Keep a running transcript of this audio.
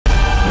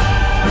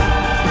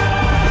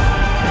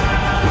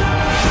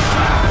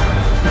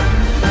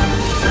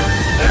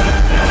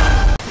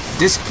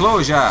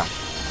Disclosure.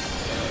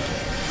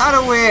 Out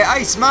of the way,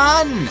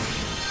 Iceman!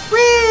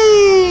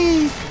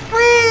 Whee!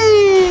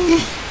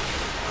 Whee!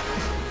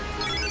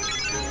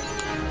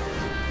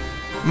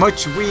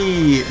 Much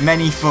wee,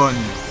 many fun.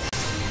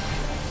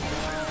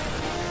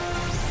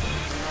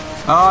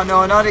 Oh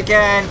no, not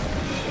again!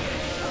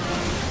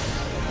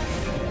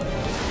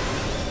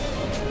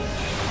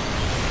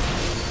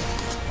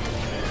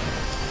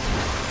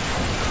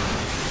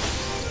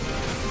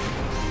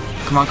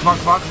 Come on, come on,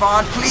 come on, come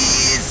on,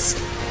 please!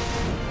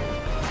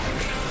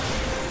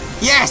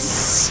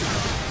 Yes!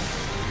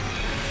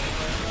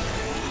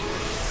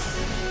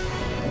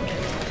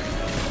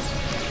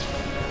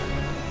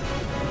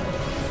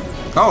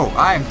 Oh,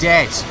 I am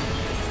dead.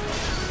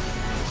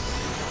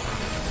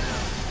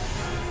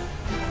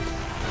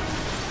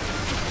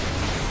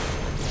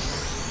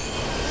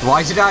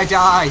 Why did I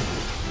die?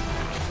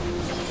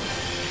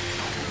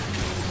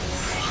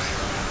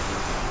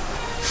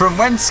 From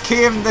whence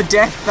came the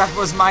death that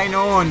was mine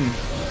own?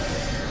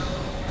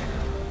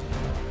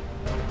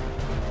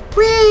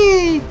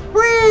 Whee!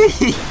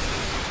 Whee!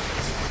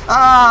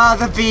 Ah,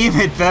 the beam,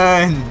 it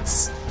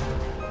burns.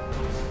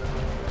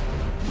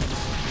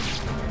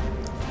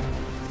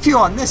 If you're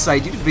on this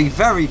side, you'd be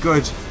very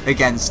good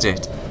against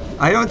it.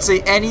 I don't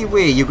see any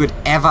way you could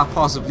ever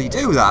possibly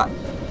do that,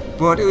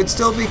 but it would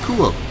still be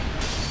cool.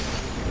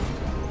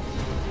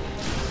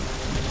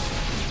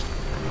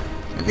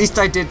 At least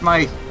I did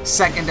my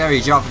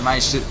secondary job and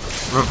managed to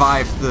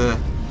revive the...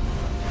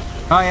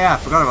 Oh yeah, I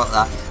forgot about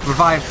that.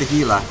 Revive the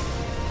healer.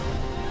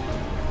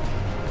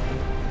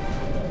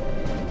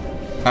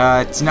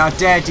 It's not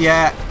dead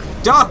yet.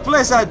 Dark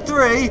Blizzard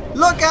 3,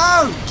 look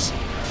out!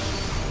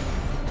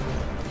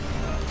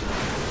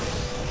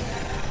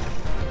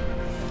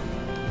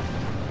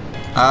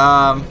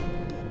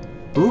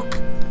 Book?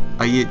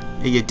 Are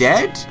you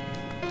dead?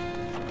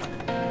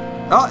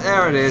 Oh,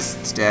 there it is.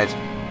 It's dead.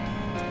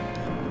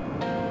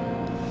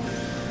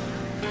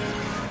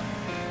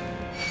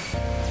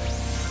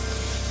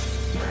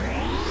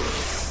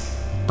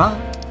 Ba,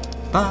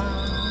 ba,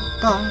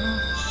 ba,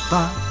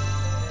 ba.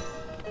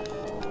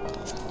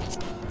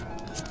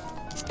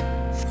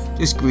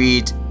 Just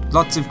greed.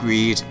 Lots of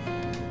greed.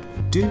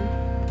 Do,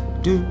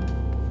 do,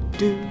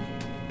 do,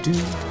 do.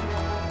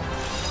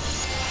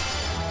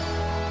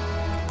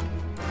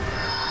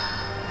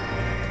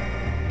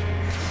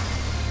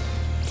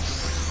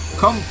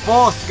 Come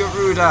forth,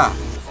 Garuda!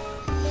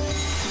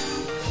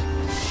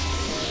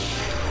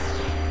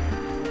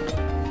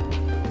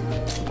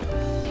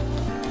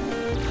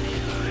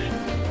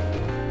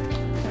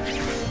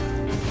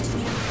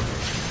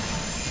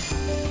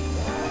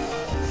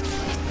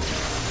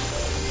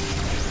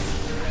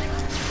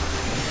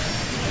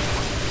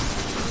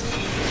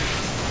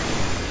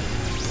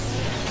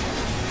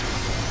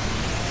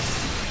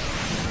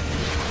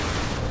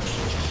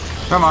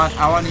 Come on,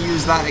 I want to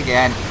use that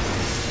again.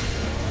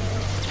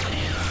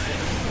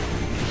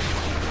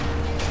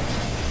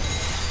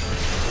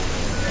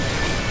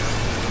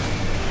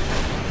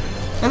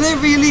 Are they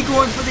really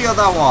going for the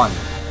other one?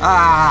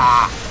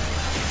 Ah!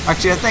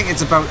 Actually, I think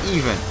it's about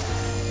even.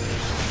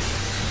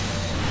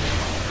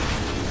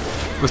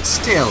 But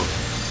still.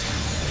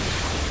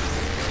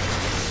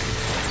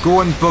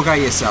 Go and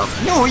bugger yourself.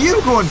 No,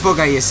 you go and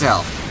bugger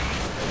yourself.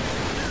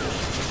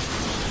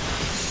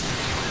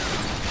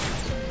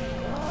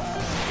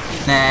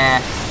 Nah,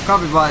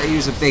 can't be bothered to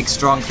use a big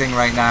strong thing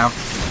right now.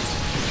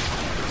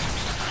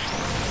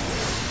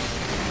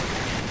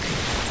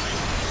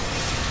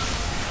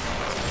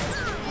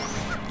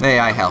 There,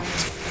 I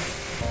helped.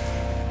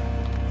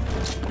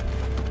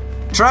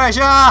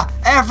 Treasure!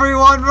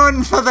 Everyone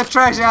run for the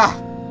treasure!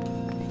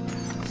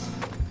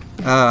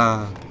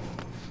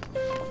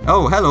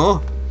 Oh,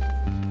 hello.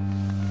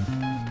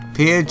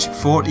 Page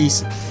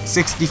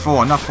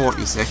 64, not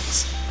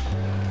 46.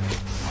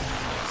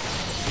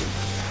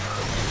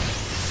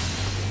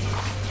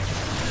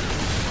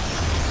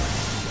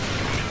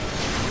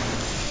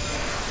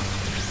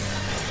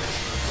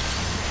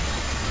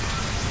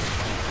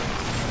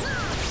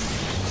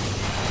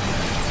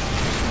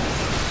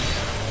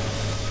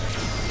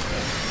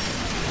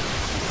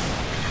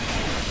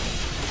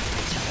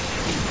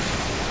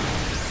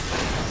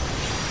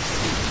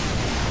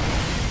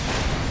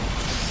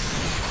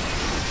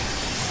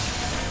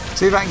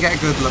 See if I can get a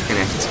good look at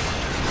it.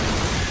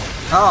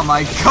 Oh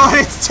my god,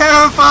 it's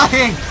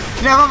terrifying!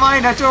 Never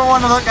mind, I don't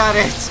want to look at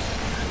it.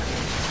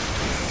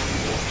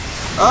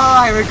 Oh,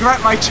 I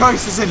regret my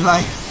choices in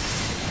life.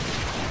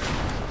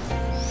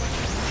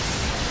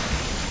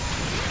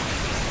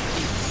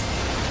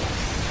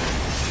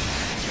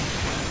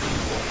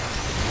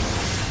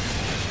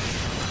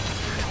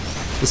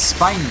 The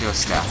spine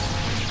duster.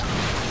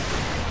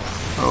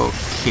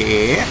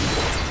 Okay.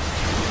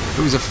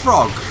 It was a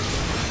frog.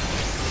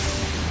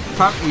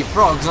 Apparently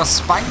frogs are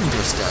spine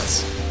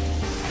dusters.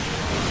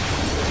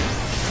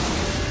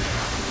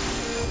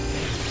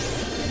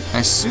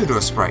 A pseudo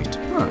sprite.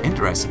 Oh,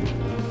 interesting.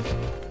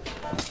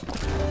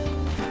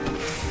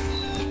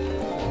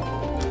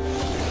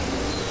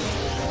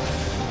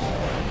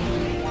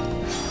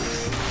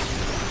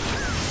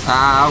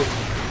 Ow.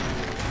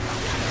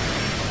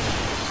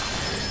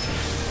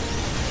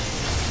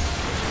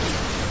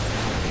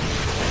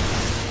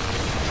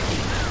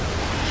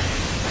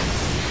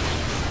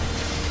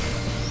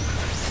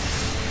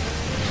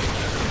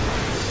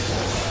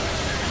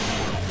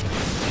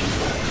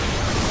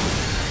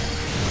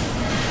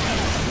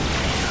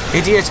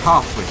 Idiot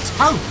halfwit,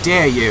 how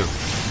dare you!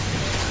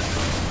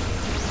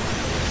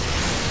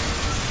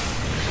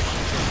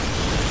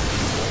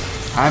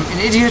 I'm an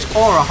idiot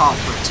or a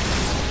halfwit.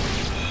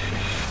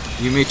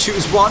 You may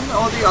choose one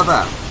or the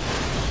other.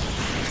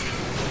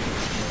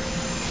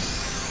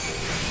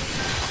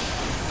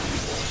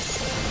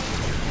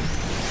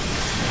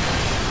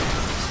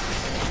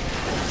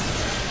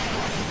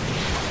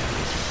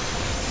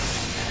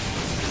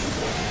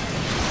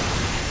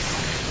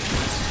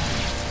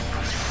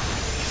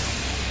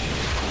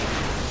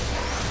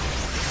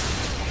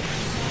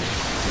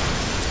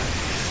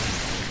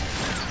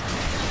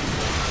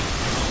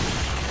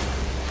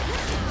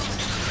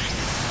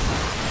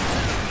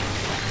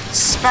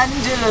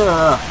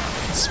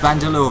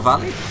 Spandalo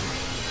Valley?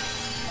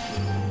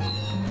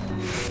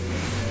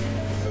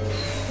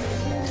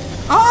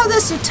 Oh, they're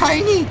so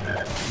tiny!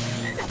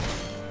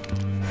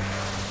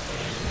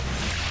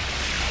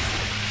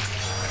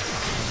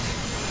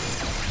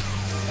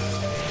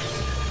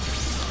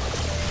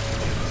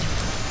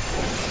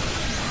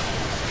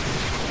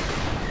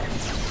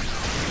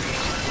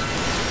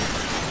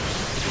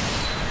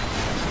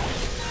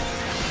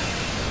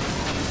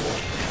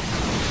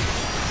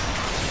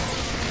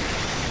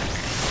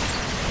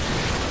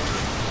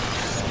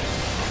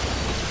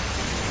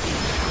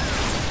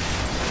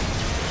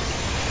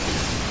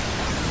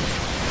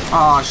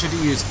 Oh, I should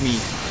have used me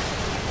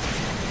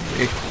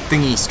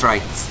thingy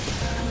strikes.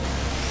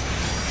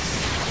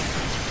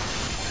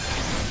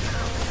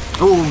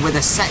 Oh, with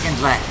a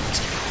second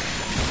left.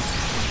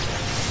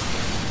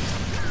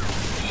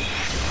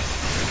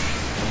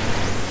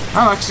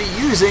 I'm actually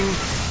using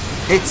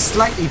it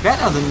slightly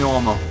better than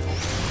normal.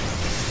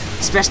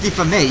 Especially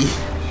for me.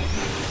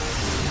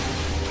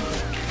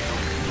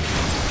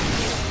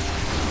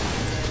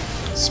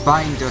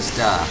 Spine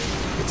Duster.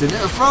 It's a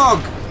little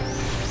frog.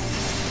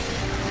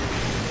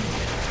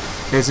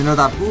 There's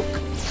another book.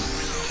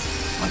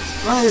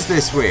 What is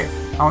this way?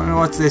 I don't know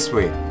what's this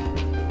way.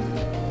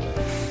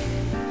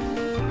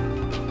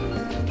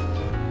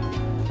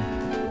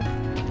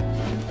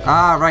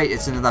 Ah, right,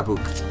 it's another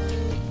book.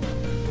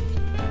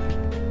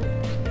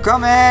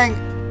 Coming!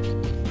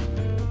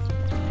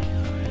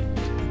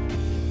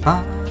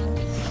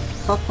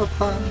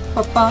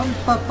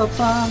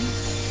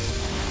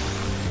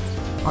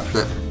 What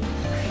the?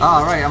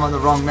 Ah, right, I'm on the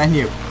wrong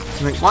menu.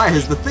 I'm like, why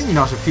has the thing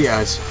not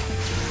appeared?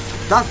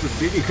 That would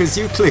be because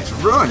you clicked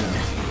run.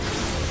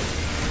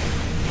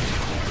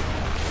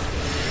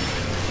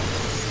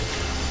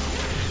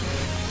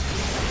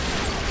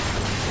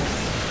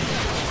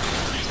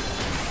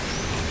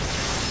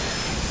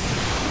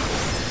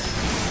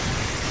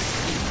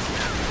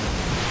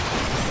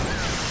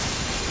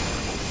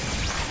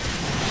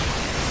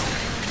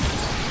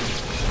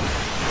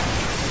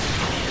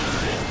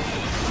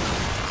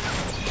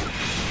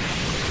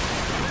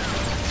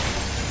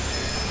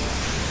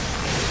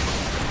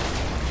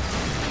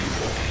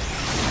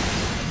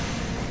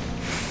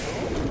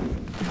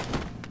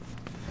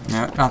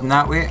 No, nothing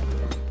that way.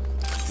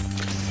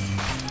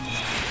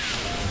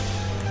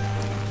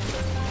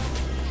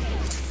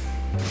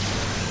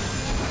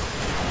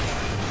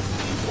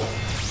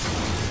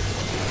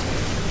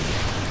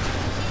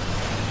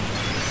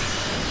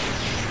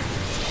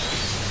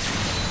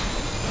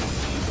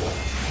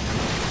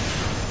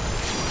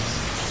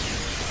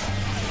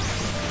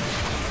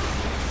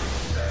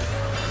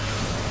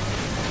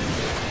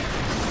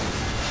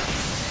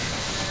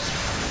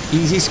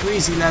 Easy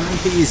squeezy lemon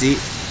peasy.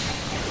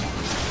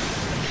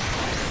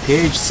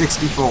 Page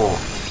 64.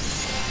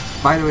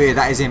 By the way,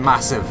 that is a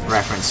massive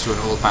reference to an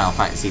old Final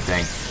Fantasy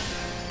thing.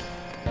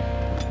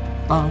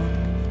 Bum,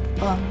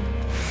 bum,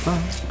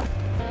 bum.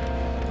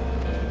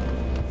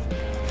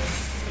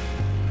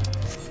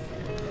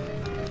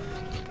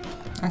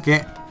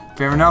 Okay,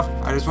 fair enough.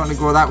 I just want to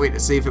go that way to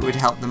see if it would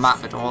help the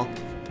map at all.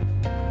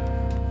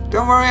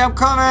 Don't worry, I'm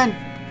coming!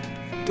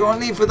 Don't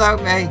leave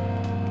without me.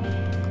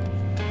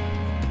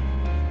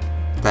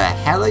 The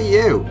hell are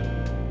you?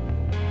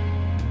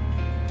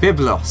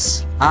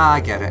 Biblos. Ah, I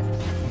get it.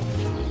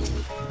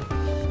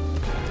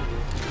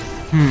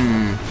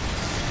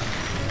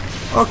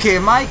 Okay,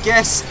 my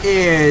guess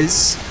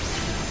is...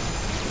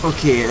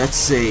 Okay, let's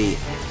see.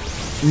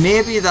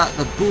 Maybe that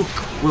the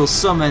book will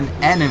summon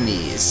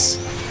enemies.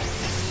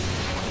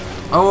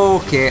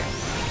 Okay.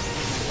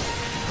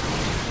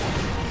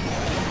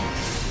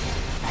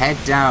 Head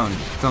down.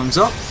 Thumbs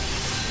up.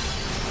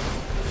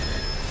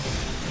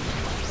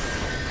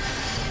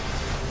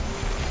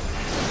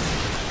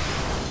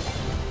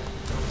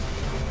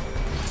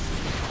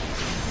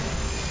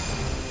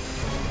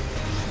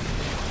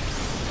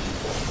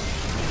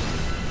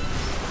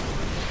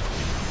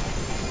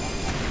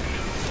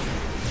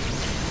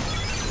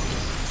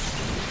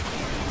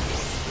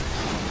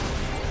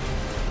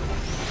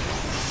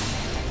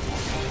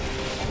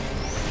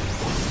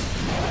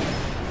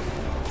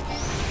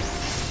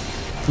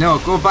 No,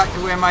 go back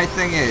to where my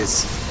thing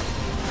is.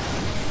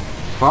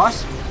 What?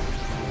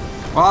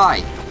 Why?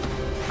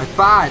 A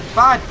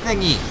bad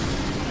thingy.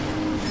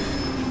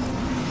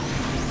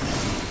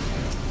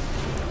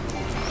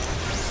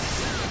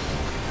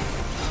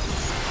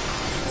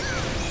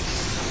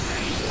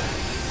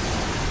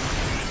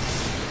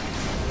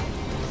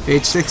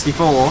 Page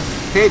 64.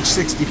 Page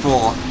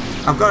 64.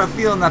 I've got a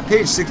feeling that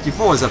page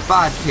 64 is a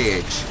bad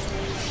page.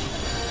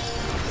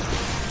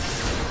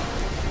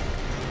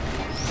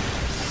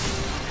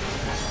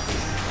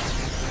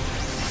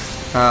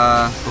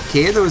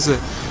 Okay, there was a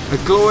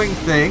glowing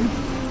thing.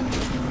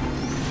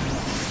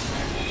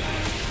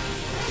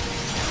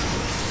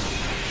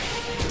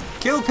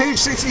 Kill page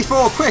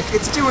 64, quick,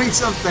 it's doing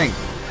something.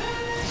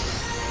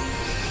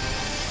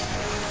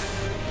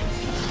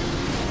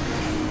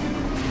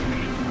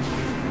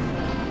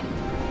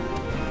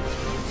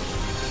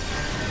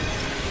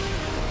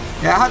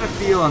 Yeah, I had a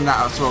feeling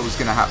that's what was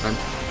going to happen.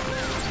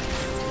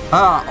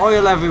 Ah,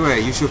 oil everywhere,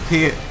 you should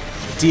pay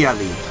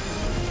dearly.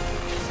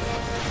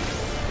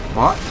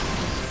 What?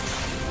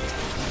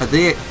 Are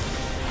they...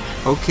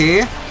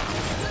 Okay.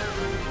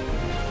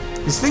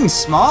 This thing's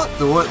smart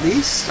though, at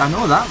least. I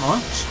know that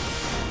much.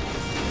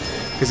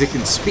 Because it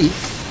can speak.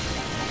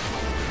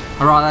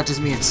 Alright, that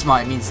doesn't mean it's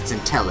smart, it means it's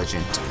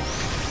intelligent.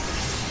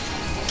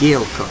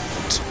 Gale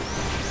cut.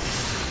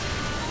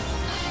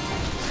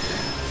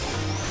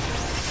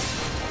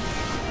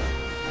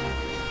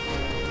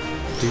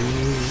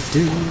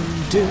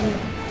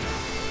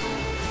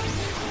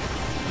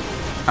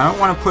 I don't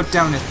want to put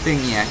down a thing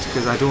yet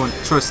because I don't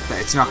trust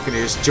that it's not going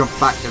to just jump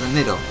back to the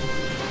middle.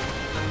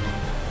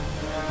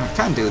 I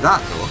can do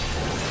that though.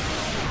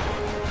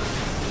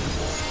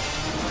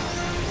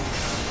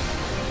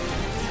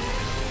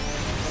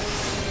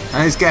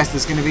 I just guess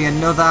there's going to be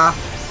another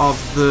of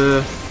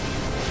the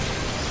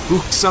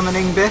book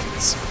summoning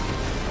bits.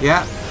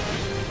 Yeah.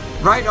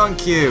 Right on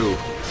cue.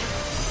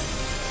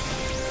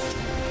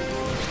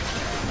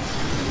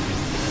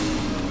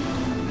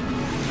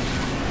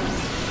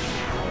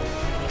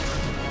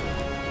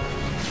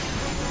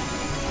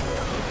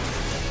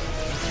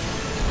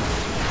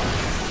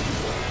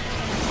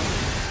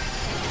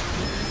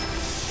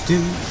 Do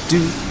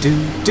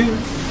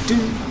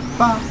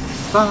ba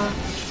ba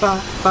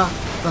ba ba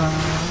ba.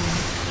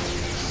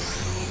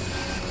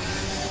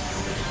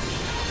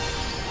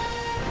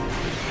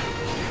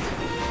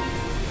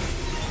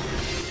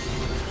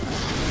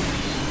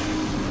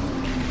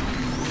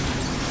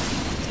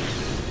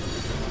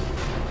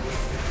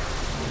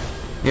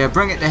 Yeah,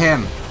 bring it to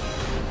him.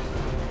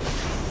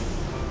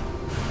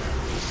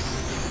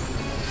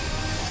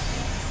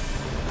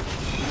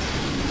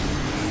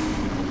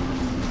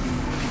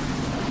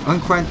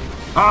 Unquent.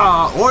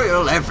 Ah,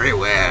 oil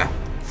everywhere.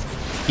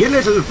 You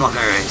little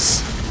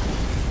buggers.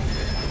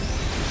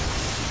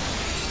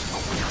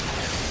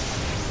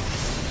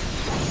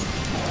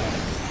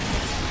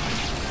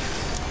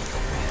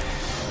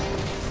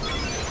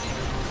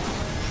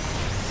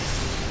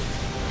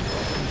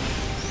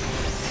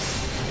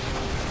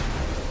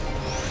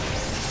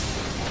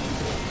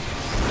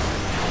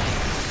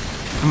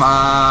 Come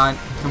on,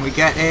 can we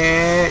get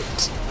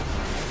it?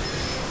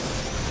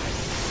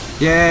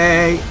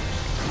 Yay!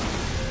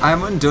 I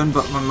am undone,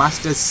 but my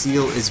master's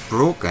seal is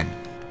broken.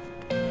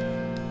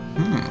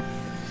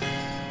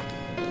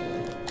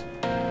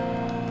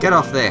 Get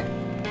off there.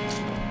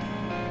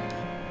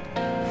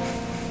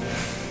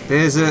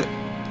 There's a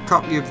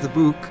copy of the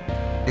book,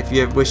 if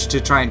you wish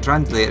to try and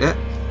translate it.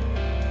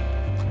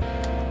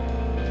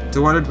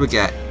 So what did we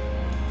get?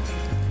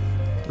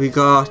 We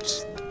got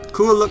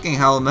cool looking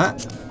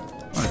helmet.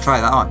 I'm gonna try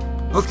that on.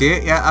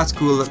 Okay, yeah, that's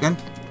cool looking.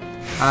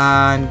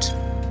 And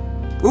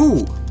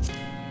ooh!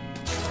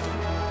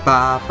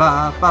 Ba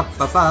ba ba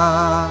ba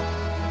ba.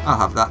 I'll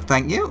have that,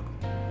 thank you.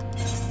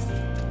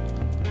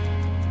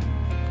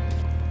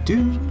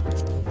 Do.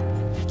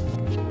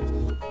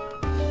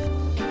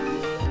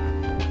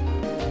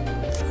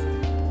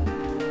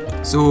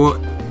 So,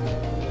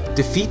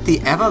 defeat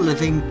the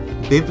ever-living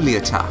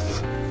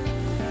Bibliotaph.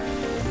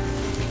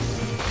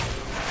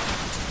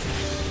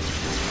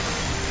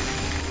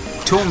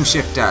 Tome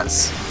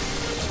shifters.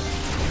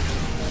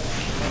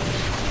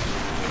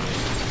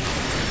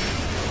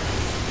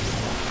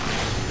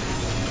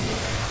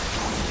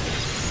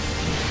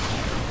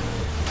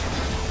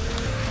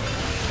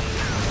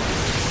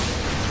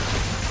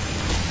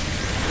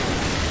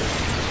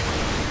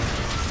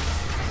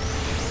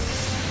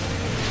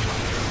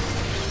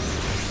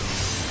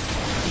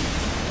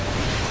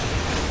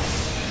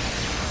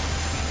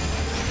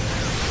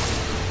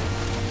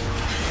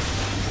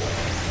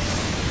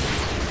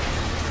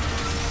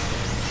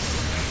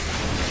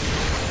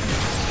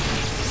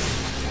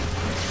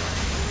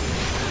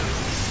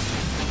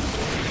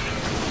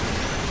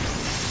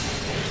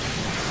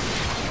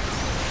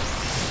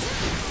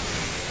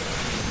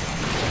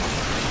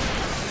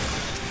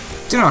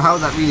 I don't know how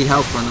that really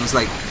helped when there was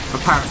like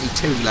apparently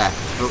 2 left,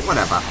 but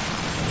whatever.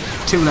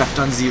 2 left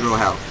on 0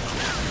 health.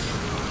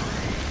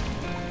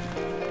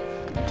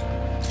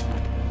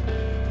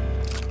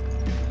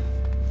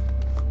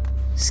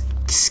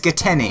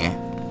 Scateni.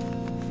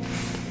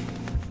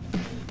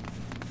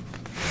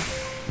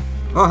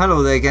 Oh,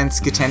 hello there again,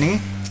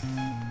 Scateni.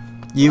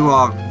 You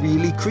are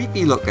really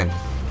creepy looking.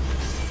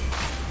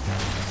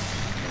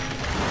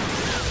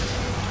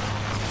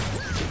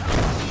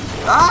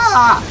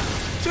 Ah!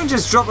 Don't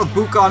just drop a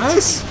book on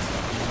us.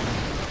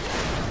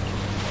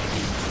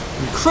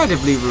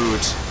 Incredibly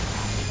rude.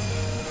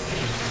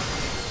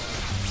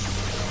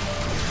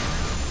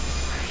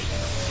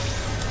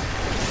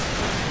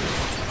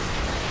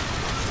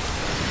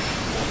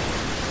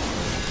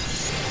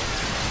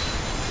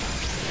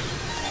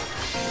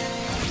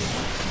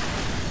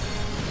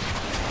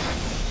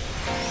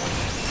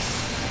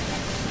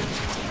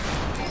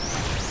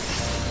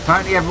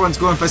 Apparently everyone's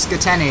going for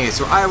Scateni,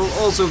 so I will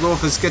also go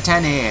for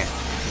Scateni.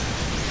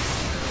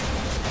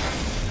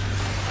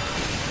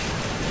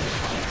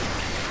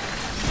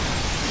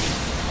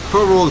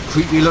 Poor old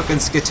creepy looking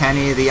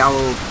Scateni, the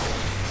owl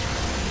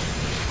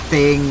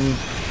thing.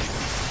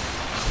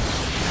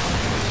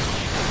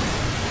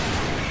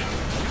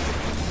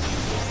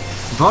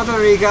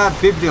 Vodariga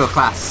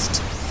Biblioclast.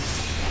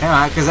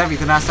 Yeah, because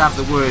everything has to have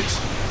the word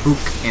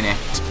book in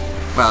it.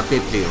 Well,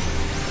 biblio.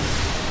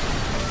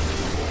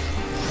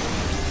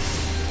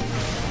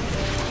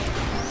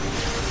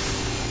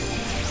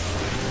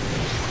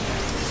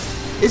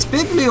 Is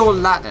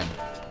biblio Latin?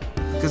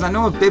 Because I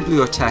know a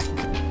bibliothèque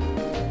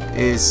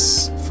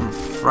is from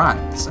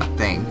France, I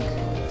think,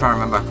 if I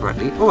remember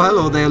correctly. Oh,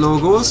 hello there,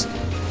 logos.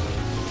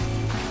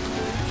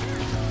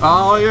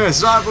 Oh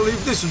yes, I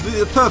believe this would be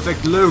the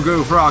perfect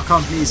logo for our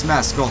company's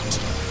mascot.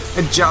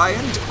 A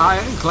giant,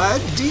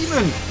 ironclad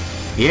demon.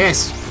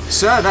 Yes,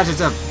 sir, that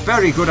is a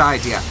very good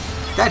idea.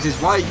 That is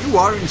why you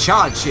are in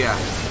charge here.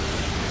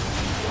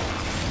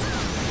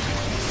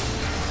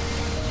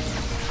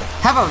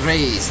 Have a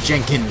raise,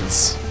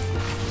 Jenkins.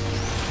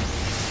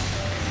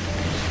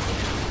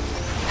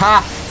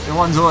 Ha! The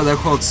ones over there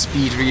called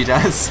speed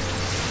readers.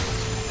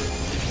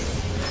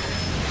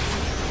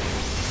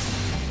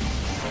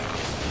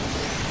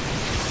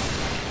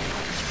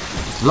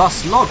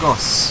 Los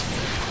Logos.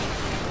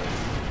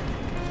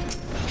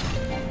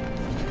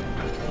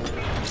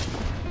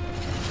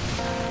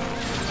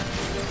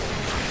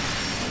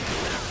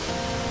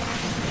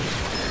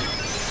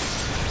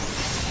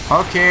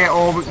 Okay,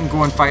 or we can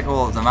go and fight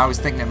all of them. I was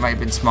thinking it might have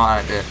been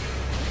smarter to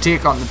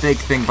take on the big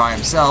thing by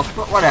himself,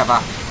 but whatever.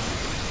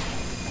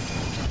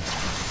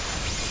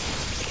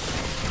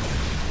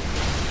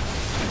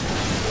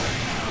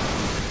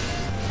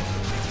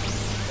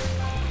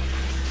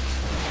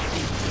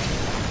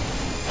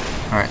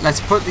 Alright, let's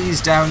put these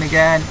down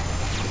again.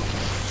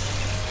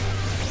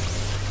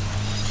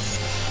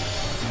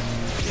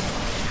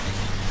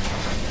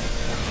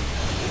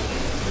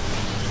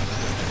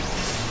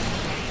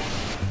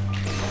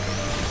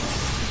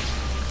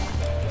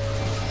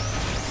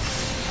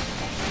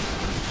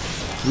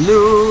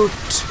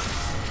 Loot!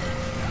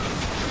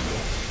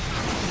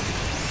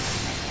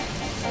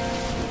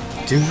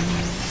 Do.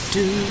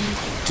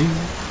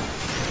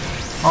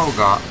 Oh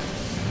god.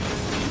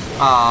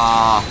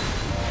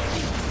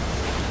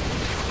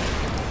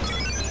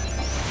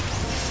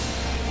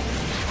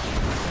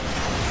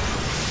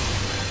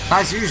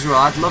 As usual,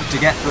 I'd love to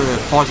get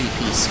the body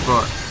piece,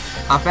 but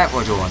I bet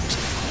we don't.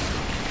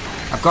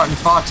 I've gotten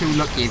far too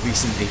lucky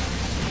recently.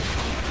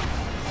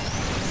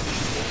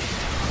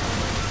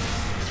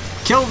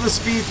 Kill the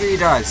speed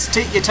readers.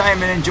 Take your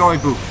time and enjoy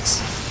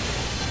books.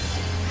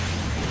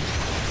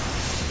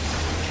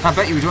 I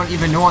bet you don't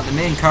even know what the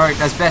main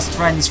character's best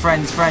friend's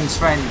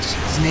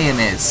friend's name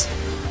is.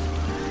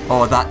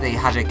 Or that they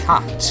had a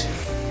cat.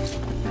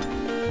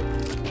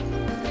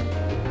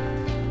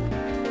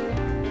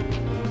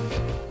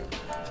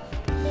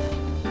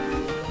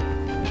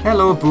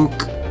 Hello,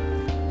 book.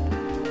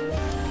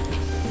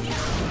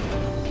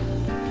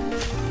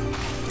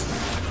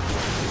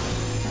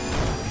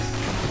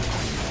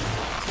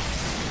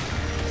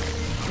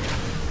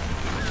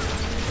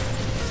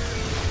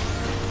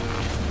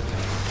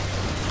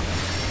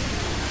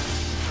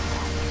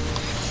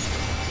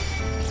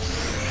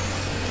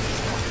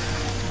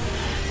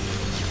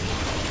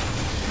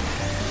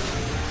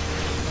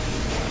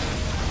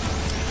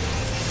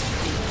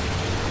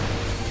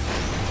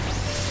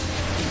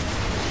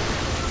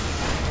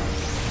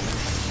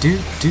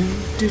 Do.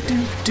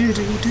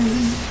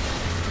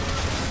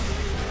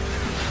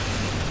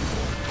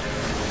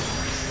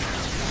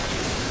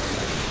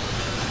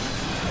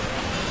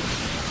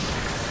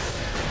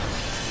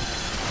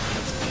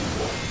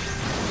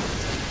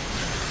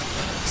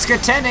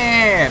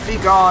 Scateni, be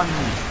gone.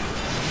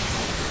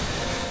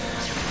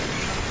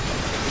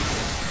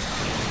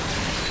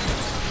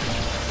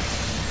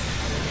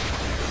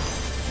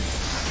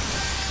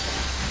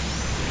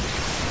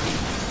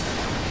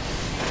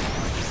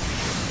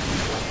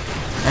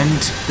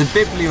 And the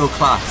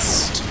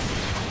biblioclast,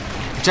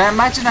 which I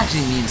imagine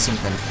actually means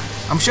something.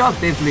 I'm sure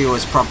biblio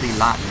is probably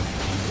Latin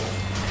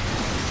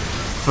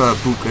for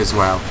book as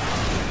well.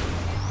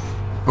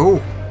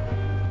 Oh,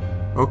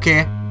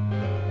 okay.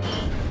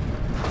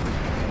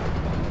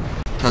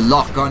 The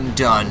lock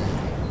undone.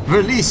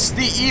 Release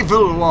the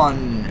evil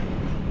one.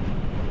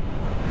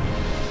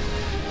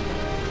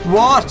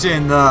 What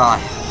in the...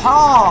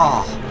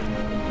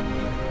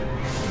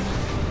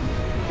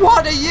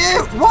 What are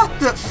you? What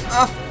the...